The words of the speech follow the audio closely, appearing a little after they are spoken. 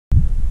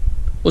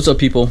What's up,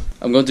 people?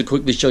 I'm going to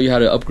quickly show you how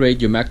to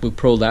upgrade your MacBook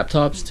Pro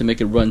laptops to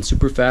make it run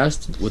super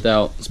fast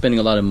without spending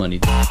a lot of money.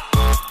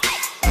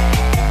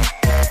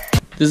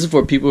 This is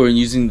for people who are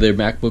using their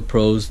MacBook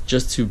Pros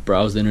just to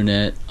browse the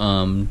internet,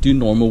 do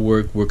normal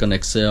work on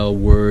Excel,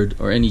 Word,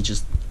 or any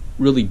just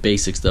really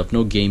basic stuff.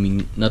 No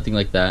gaming, nothing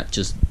like that,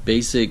 just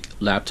basic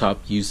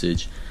laptop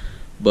usage.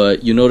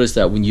 But you notice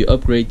that when you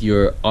upgrade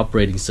your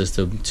operating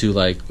system to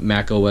like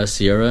Mac OS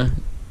Sierra,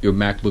 your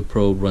MacBook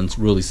Pro runs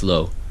really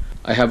slow.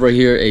 I have right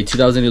here a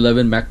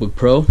 2011 MacBook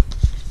Pro,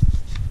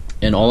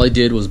 and all I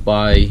did was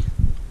buy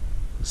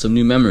some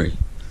new memory.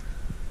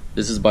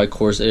 This is by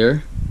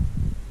Corsair.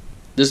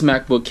 This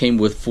MacBook came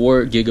with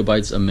 4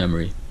 gigabytes of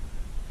memory.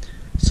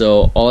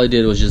 So all I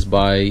did was just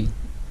buy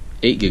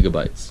 8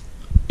 gigabytes.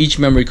 Each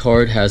memory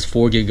card has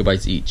 4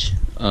 gigabytes each.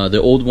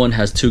 The old one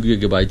has 2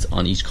 gigabytes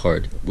on each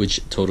card,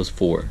 which totals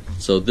 4.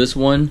 So this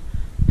one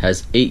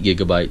has 8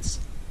 gigabytes,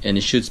 and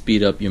it should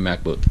speed up your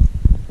MacBook.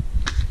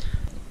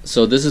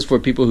 So this is for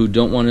people who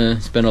don't want to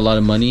spend a lot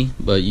of money,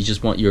 but you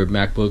just want your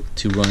MacBook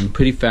to run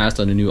pretty fast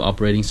on the new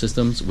operating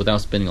systems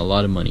without spending a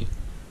lot of money.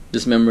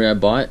 This memory I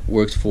bought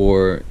works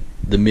for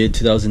the mid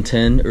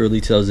 2010, early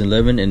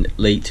 2011, and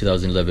late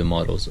 2011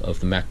 models of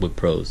the MacBook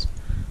Pros.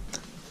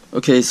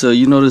 Okay, so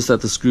you notice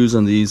that the screws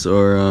on these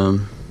are,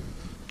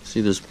 see,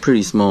 there's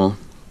pretty small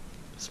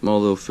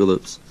little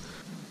Phillips.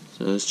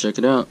 So let's check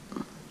it out.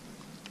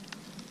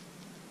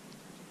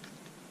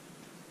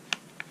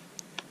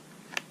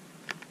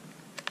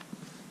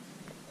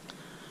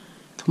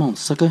 Come on,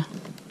 sucker.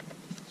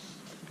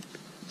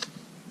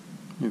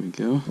 There we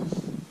go.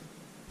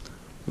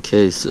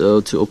 Okay,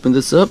 so to open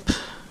this up,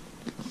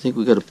 I think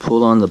we gotta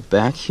pull on the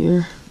back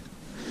here.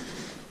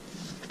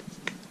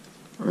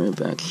 Right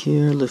back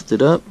here, lift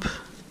it up.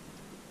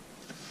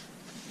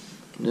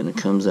 And then it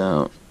comes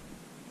out.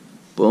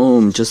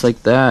 Boom, just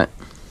like that.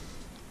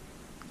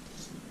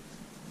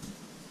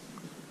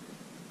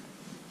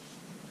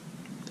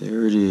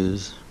 There it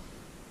is.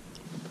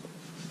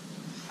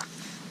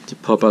 To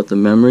pop out the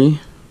memory,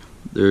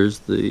 there's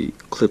the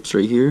clips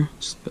right here.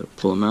 Just gotta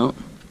pull them out.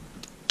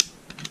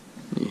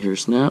 You hear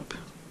snap.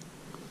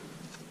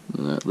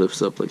 And that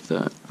lifts up like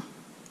that.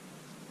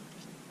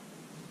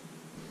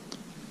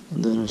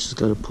 And then I just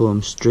gotta pull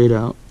them straight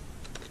out.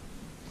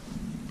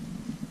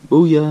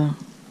 Booyah!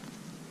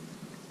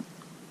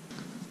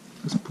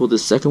 Let's pull the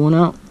second one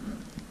out.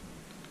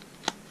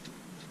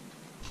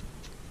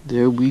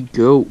 There we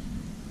go.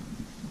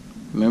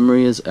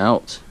 Memory is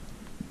out.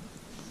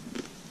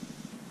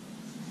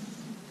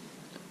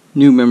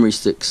 New memory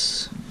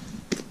sticks.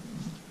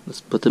 Let's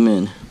put them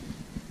in.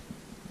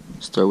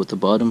 Start with the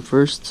bottom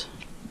first.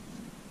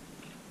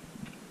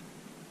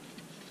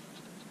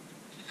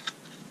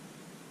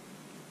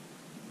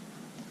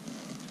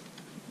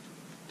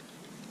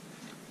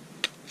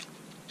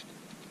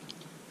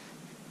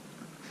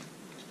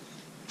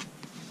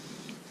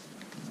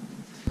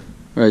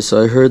 Alright,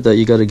 so I heard that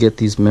you gotta get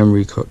these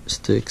memory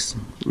sticks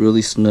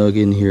really snug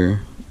in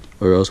here,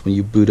 or else when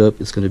you boot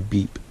up it's gonna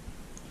beep.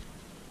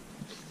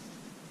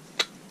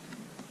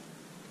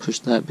 Push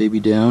that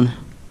baby down.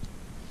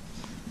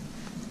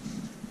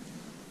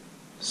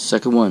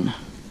 Second one.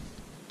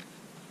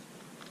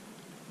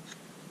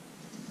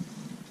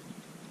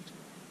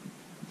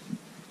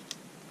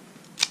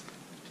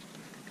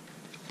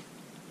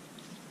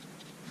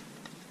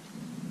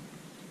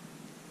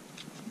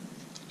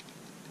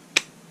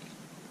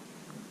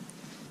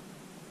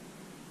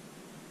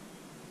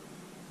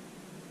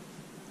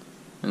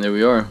 And there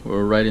we are,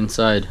 we're right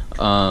inside.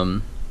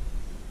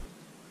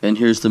 And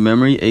here's the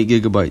memory, 8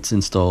 gigabytes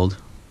installed.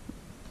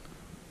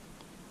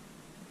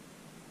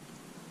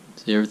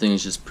 See, everything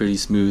is just pretty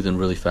smooth and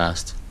really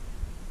fast.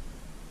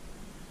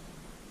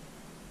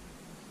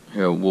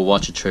 Here, we'll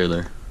watch a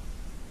trailer.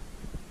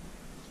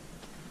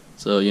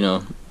 So, you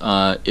know,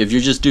 if you're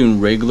just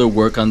doing regular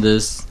work on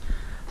this,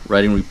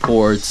 writing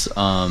reports,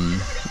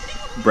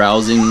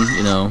 browsing,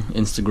 you know,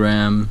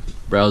 Instagram,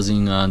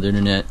 browsing on the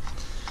internet,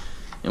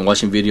 and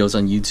watching videos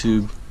on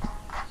YouTube,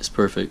 it's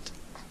perfect.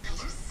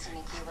 You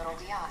sneaky little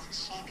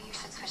biatch. Maybe you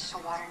should switch to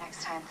water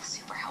next time.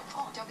 Super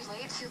helpful. Don't be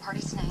late to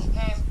party tonight.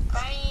 Okay,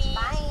 bye.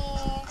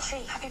 Bye.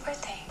 Tree, happy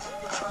birthday.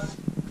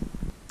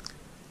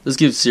 Let's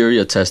give Siri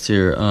a test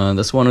here.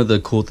 That's one of the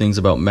cool things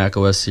about Mac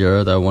OS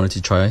Sierra that I wanted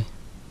to try.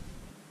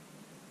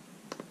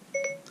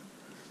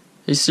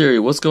 Hey Siri,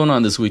 what's going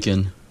on this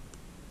weekend?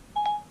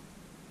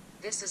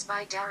 This is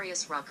by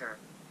Darius Rucker.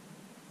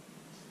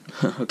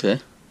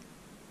 Okay.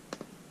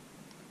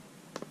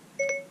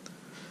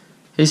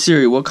 Hey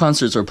Siri, what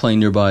concerts are playing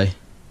nearby?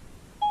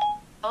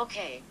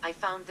 Okay, I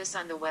found this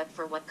on the web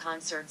for what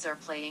concerts are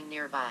playing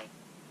nearby.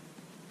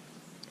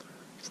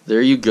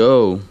 There you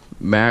go.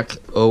 Mac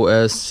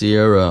OS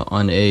Sierra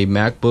on a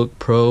MacBook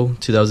Pro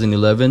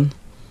 2011.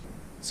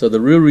 So the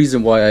real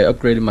reason why I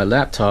upgraded my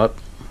laptop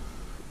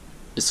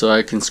is so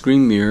I can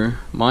screen mirror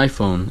my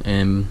phone,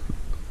 and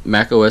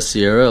Mac OS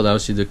Sierra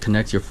allows you to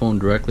connect your phone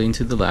directly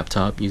into the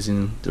laptop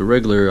using the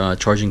regular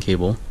charging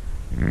cable.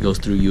 It goes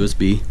through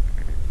USB.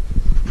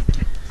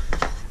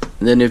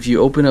 And then if you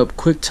open up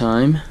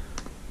QuickTime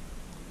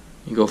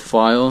You go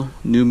File,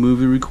 New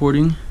Movie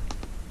Recording.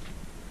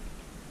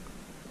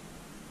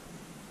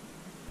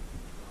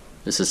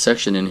 There's a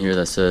section in here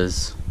that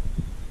says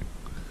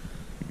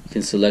you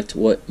can select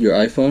what your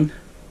iPhone,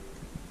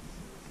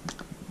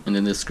 and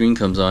then the screen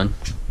comes on.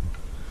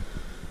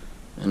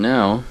 And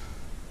now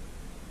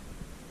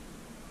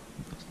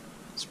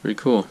it's pretty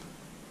cool.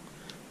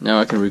 Now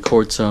I can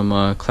record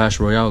some Clash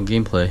Royale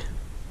gameplay.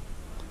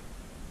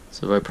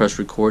 So if I press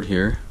record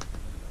here,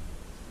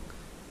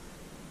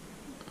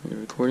 are you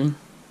recording?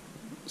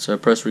 So I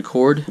press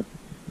record,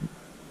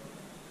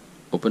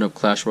 open up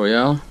Clash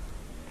Royale.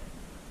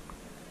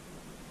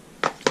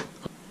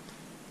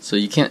 So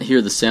you can't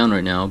hear the sound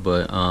right now,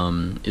 but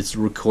it's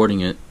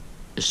recording it.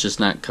 It's just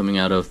not coming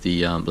out of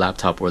the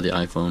laptop or the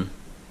iPhone.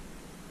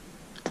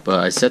 But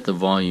I set the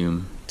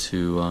volume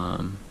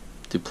to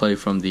play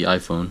from the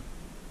iPhone,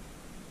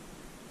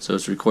 so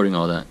it's recording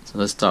all that. So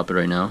let's stop it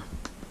right now,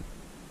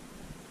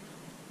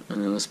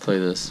 and then let's play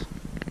this.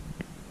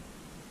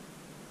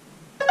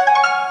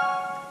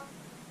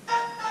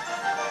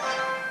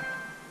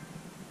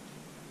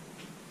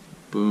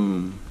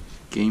 Boom,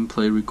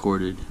 gameplay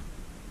recorded.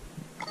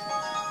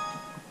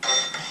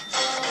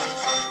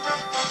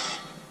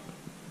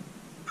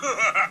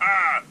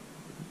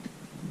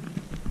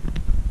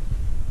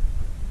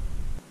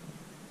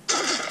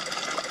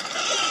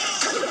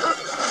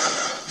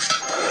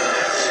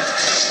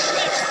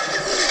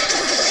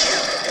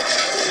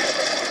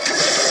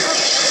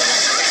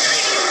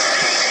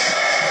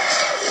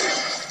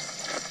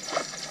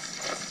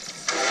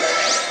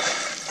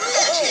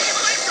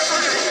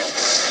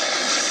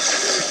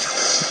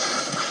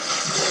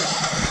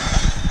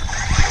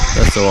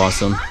 That's so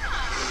awesome.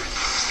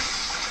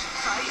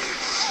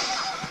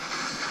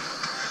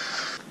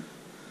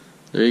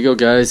 There you go,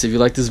 guys. If you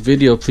like this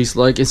video, please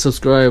like and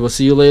subscribe. I'll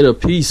see you later.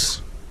 Peace.